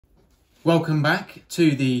Welcome back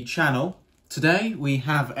to the channel. Today we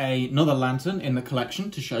have another lantern in the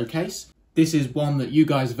collection to showcase. This is one that you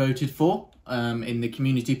guys voted for in the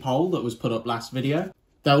community poll that was put up last video.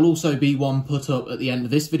 There will also be one put up at the end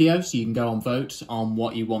of this video, so you can go and vote on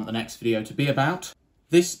what you want the next video to be about.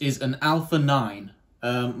 This is an Alpha 9.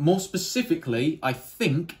 More specifically, I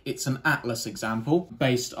think it's an Atlas example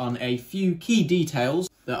based on a few key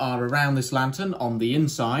details that are around this lantern on the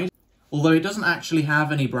inside. Although it doesn't actually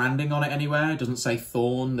have any branding on it anywhere, it doesn't say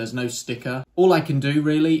Thorn, there's no sticker. All I can do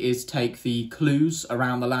really is take the clues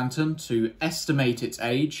around the lantern to estimate its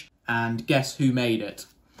age and guess who made it.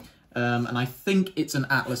 And I think it's an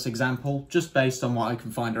Atlas example, just based on what I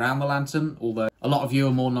can find around the lantern, although a lot of you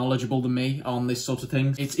are more knowledgeable than me on this sort of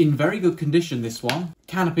thing. It's in very good condition, this one.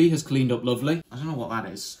 Canopy has cleaned up lovely. I don't know what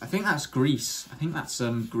that is. I think that's grease. I think that's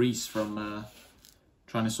grease from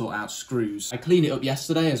trying to sort out screws. I cleaned it up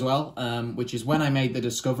yesterday as well, which is when I made the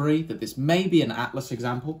discovery that this may be an Atlas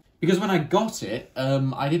example. Because when I got it,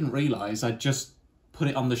 I didn't realise I'd just put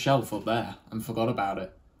it on the shelf up there and forgot about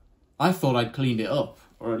it. I thought I'd cleaned it up,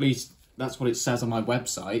 or at least that's what it says on my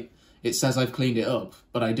website. It says I've cleaned it up,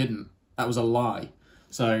 but I didn't. That was a lie.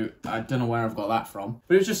 So I don't know where I've got that from.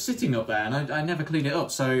 But it was just sitting up there and I never cleaned it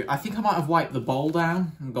up. So I think I might have wiped the bowl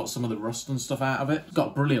down and got some of the rust and stuff out of it. It's got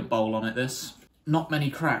a brilliant bowl on it, this. Not many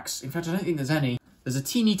cracks. In fact, I don't think there's any. There's a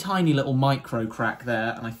teeny tiny little micro crack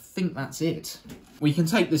there, and I think that's it. We can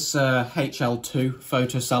take this HL2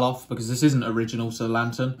 photo cell off, because this isn't original to the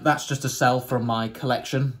lantern. That's just a cell from my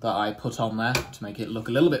collection that I put on there to make it look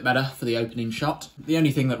a little bit better for the opening shot. The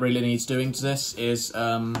only thing that really needs doing to this is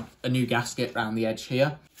a new gasket around the edge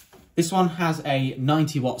here. This one has a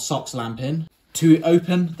 90-watt SOX lamp in. To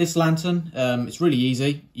open this lantern, it's really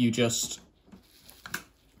easy. You just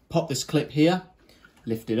pop this clip here,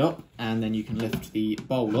 lift it up, and then you can lift the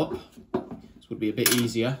bowl up. This would be a bit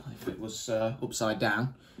easier if it was upside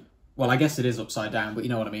down. Well, I guess it is upside down, but you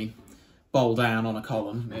know what I mean. Bowl down on a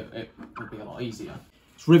column, it would be a lot easier.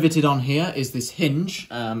 It's riveted on here is this hinge,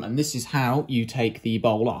 and this is how you take the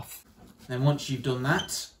bowl off. Then once you've done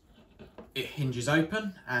that, it hinges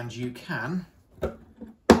open, and you can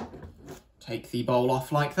take the bowl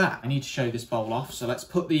off like that. I need to show this bowl off, so let's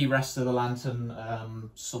put the rest of the lantern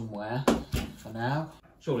somewhere for now.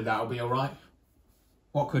 Surely that'll be all right.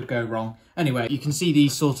 What could go wrong? Anyway, you can see the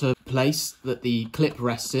sort of place that the clip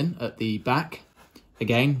rests in at the back.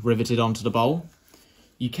 Again, riveted onto the bowl.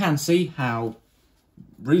 You can see how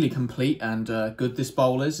really complete and good this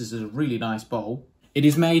bowl is. This is a really nice bowl. It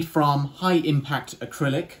is made from high impact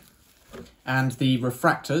acrylic, and the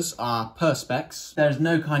refractors are Perspex. There's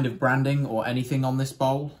no kind of branding or anything on this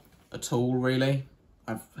bowl at all, really.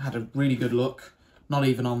 I've had a really good look. Not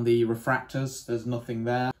even on the refractors, there's nothing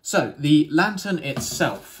there. So, the lantern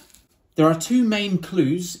itself. There are two main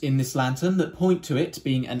clues in this lantern that point to it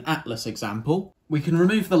being an Atlas example. We can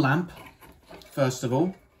remove the lamp, first of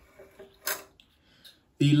all.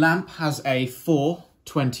 The lamp has a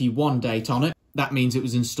 4/21 date on it. That means it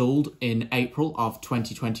was installed in April of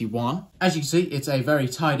 2021. As you can see, it's a very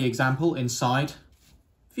tidy example inside.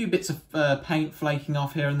 A few bits of paint flaking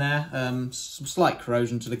off here and there. Some slight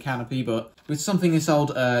corrosion to the canopy, but with something this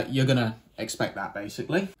old, you're gonna expect that,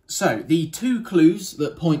 basically. So, the two clues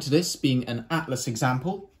that point to this being an Atlas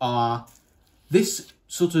example are this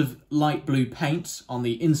sort of light blue paint on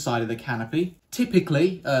the inside of the canopy.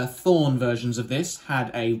 Typically, Thorn versions of this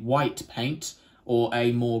had a white paint or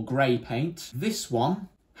a more grey paint. This one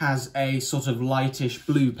has a sort of lightish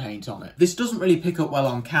blue paint on it. This doesn't really pick up well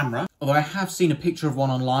on camera, although I have seen a picture of one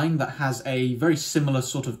online that has a very similar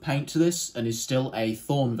sort of paint to this and is still a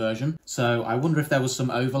Thorn version. So I wonder if there was some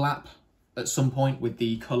overlap at some point with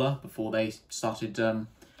the colour before they started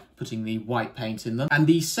putting the white paint in them. And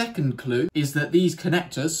the second clue is that these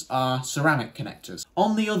connectors are ceramic connectors.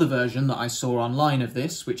 On the other version that I saw online of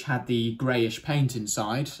this, which had the greyish paint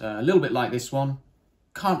inside, a little bit like this one,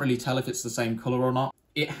 can't really tell if it's the same colour or not,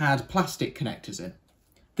 it had plastic connectors in.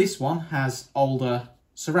 This one has older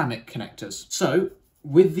ceramic connectors. So,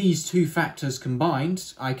 with these two factors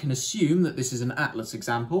combined, I can assume that this is an Atlas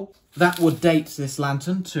example. That would date this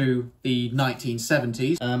lantern to the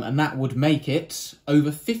 1970s, and that would make it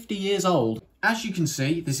over 50 years old. As you can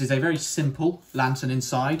see, this is a very simple lantern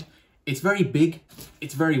inside. It's very big,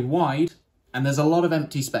 it's very wide, and there's a lot of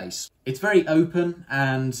empty space. It's very open,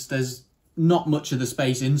 and there's not much of the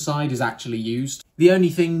space inside is actually used. The only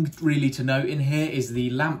thing really to note in here is the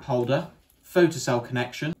lamp holder, photocell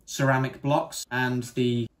connection, ceramic blocks, and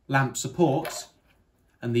the lamp supports,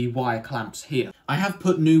 and the wire clamps here. I have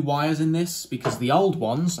put new wires in this because the old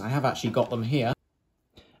ones, I have actually got them here.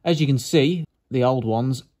 As you can see, the old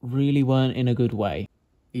ones really weren't in a good way.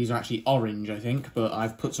 These are actually orange, I think, but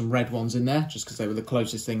I've put some red ones in there just because they were the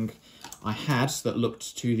closest thing I had that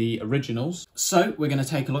looked to the originals. So we're going to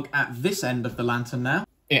take a look at this end of the lantern now.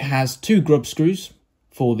 It has 2 grub screws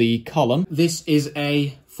for the column. This is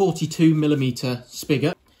a 42mm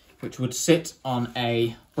spigot, which would sit on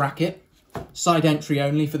a bracket. Side entry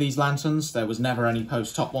only for these lanterns. There was never any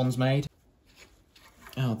post top ones made.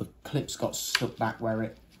 Oh, the clips got stuck back where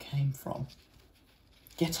it came from.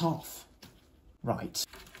 Get off. Right.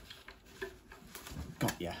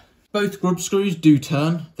 Got ya. Both grub screws do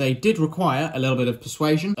turn. They did require a little bit of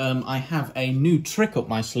persuasion. I have a new trick up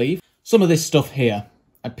my sleeve. Some of this stuff here,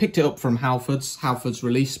 I picked it up from Halford's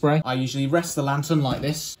release spray. I usually rest the lantern like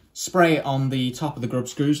this, spray it on the top of the grub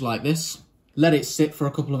screws like this, let it sit for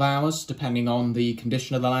a couple of hours depending on the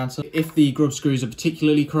condition of the lantern. If the grub screws are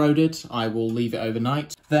particularly corroded, I will leave it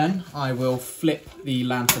overnight. Then I will flip the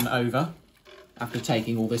lantern over after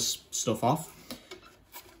taking all this stuff off.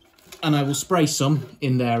 And I will spray some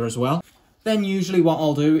in there as well. Then usually what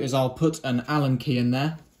I'll do is I'll put an Allen key in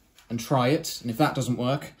there and try it. And if that doesn't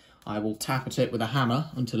work, I will tap at it with a hammer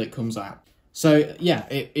until it comes out. So yeah,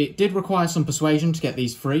 it did require some persuasion to get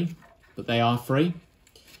these free, but they are free.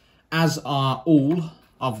 As are all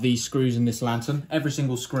of the screws in this lantern. Every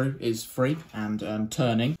single screw is free and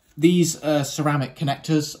turning. These ceramic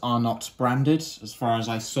connectors are not branded as far as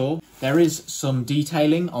I saw. There is some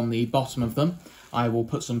detailing on the bottom of them. I will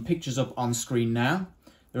put some pictures up on screen now.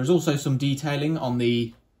 There is also some detailing on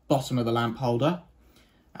the bottom of the lamp holder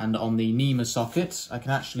and on the NEMA socket. I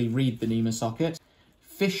can actually read the NEMA socket.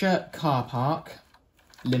 Fisher Car Park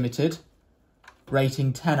Limited,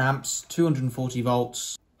 rating 10 amps, 240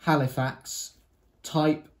 volts, Halifax,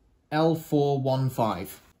 type L415.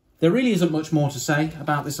 There really isn't much more to say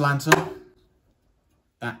about this lantern.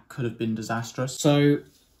 That could have been disastrous. So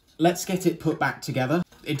let's get it put back together.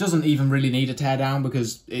 It doesn't even really need a teardown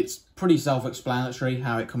because it's pretty self-explanatory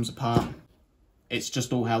how it comes apart. It's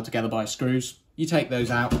just all held together by screws. You take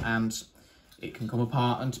those out and it can come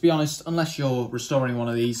apart. And to be honest, unless you're restoring one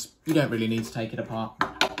of these, you don't really need to take it apart.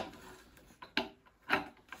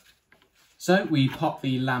 So we pop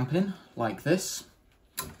the lamp in like this.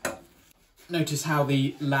 Notice how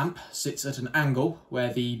the lamp sits at an angle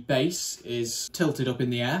where the base is tilted up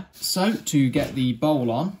in the air. So to get the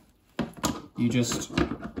bowl on, you just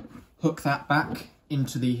hook that back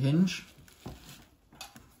into the hinge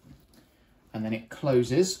and then it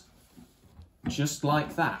closes just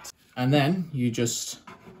like that. And then you just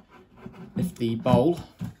lift the bowl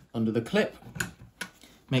under the clip.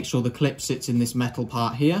 Make sure the clip sits in this metal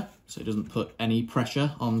part here so it doesn't put any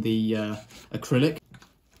pressure on the acrylic.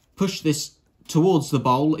 Push this towards the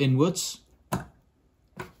bowl inwards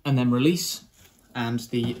and then release and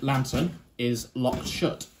the lantern is locked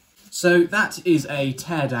shut. So that is a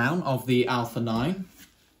teardown of the Alpha 9.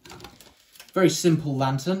 Very simple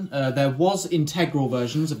lantern. There was integral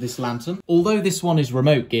versions of this lantern. Although this one is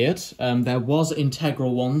remote geared, there was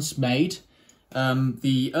integral ones made.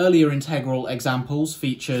 The earlier integral examples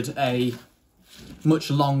featured a much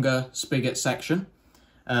longer spigot section,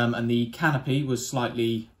 and the canopy was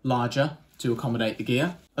slightly larger to accommodate the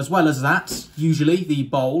gear. As well as that, usually the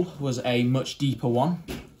bowl was a much deeper one.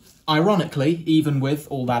 Ironically, even with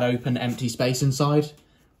all that open empty space inside,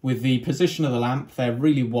 with the position of the lamp, there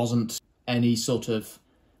really wasn't any sort of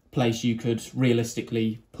place you could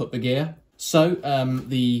realistically put the gear. So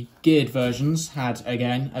the geared versions had,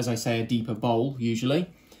 again, as I say, a deeper bowl usually,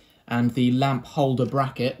 and the lamp holder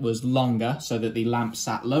bracket was longer so that the lamp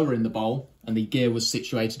sat lower in the bowl and the gear was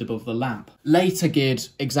situated above the lamp. Later geared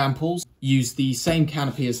examples used the same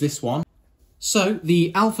canopy as this one. So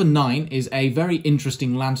the Alpha 9 is a very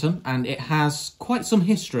interesting lantern and it has quite some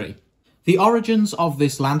history. The origins of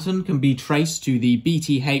this lantern can be traced to the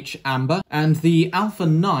BTH Amber, and the Alpha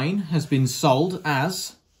 9 has been sold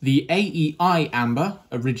as the AEI Amber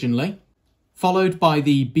originally, followed by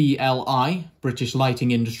the BLI, British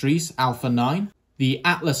Lighting Industries Alpha 9, the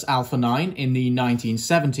Atlas Alpha 9 in the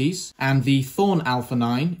 1970s, and the Thorn Alpha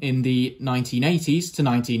 9 in the 1980s to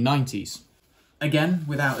 1990s. Again,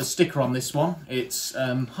 without a sticker on this one, it's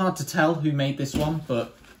hard to tell who made this one,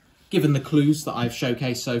 but given the clues that I've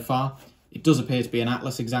showcased so far, it does appear to be an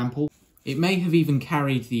Atlas example. It may have even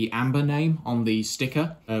carried the Amber name on the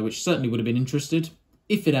sticker, which certainly would have been interested.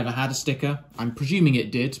 If it ever had a sticker, I'm presuming it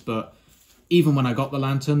did, but even when I got the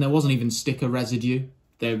lantern, there wasn't even sticker residue.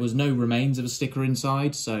 There was no remains of a sticker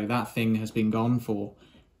inside, so that thing has been gone for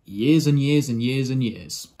years and years and years and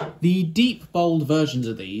years. The deep, bold versions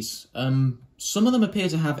of these, some of them appear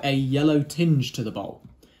to have a yellow tinge to the bowl,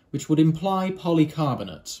 which would imply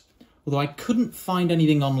polycarbonate. Although I couldn't find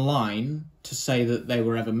anything online to say that they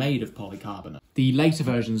were ever made of polycarbonate. The later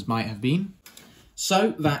versions might have been.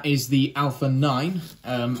 So that is the Alpha 9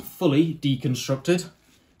 fully deconstructed.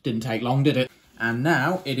 Didn't take long, did it? And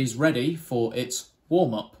now it is ready for its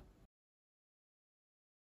warm-up.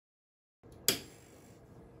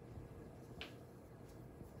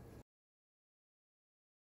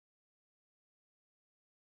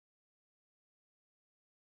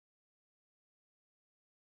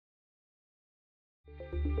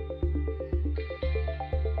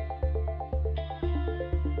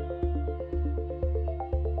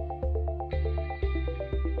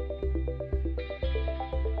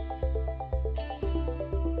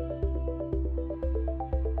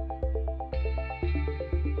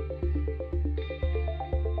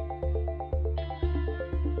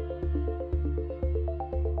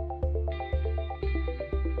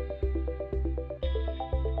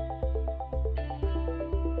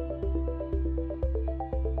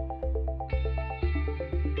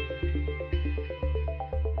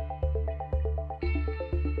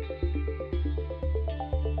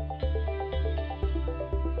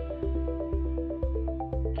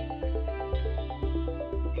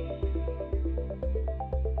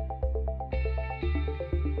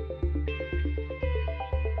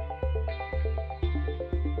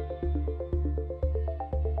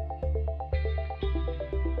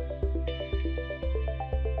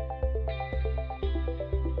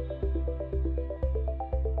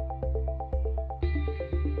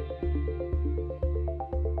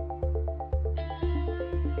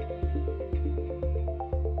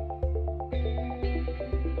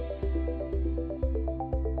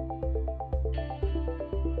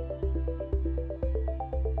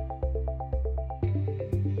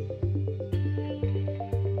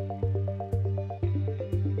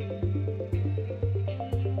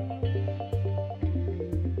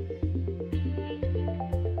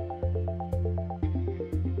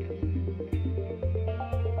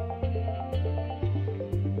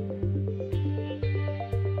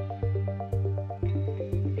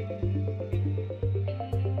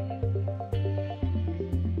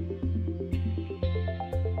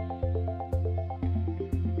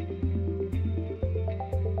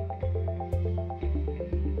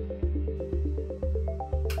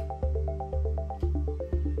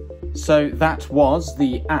 So that was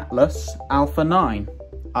the Atlas Alpha 9.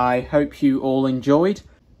 I hope you all enjoyed.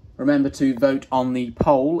 Remember to vote on the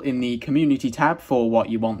poll in the community tab for what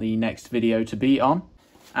you want the next video to be on.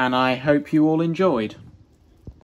 And I hope you all enjoyed.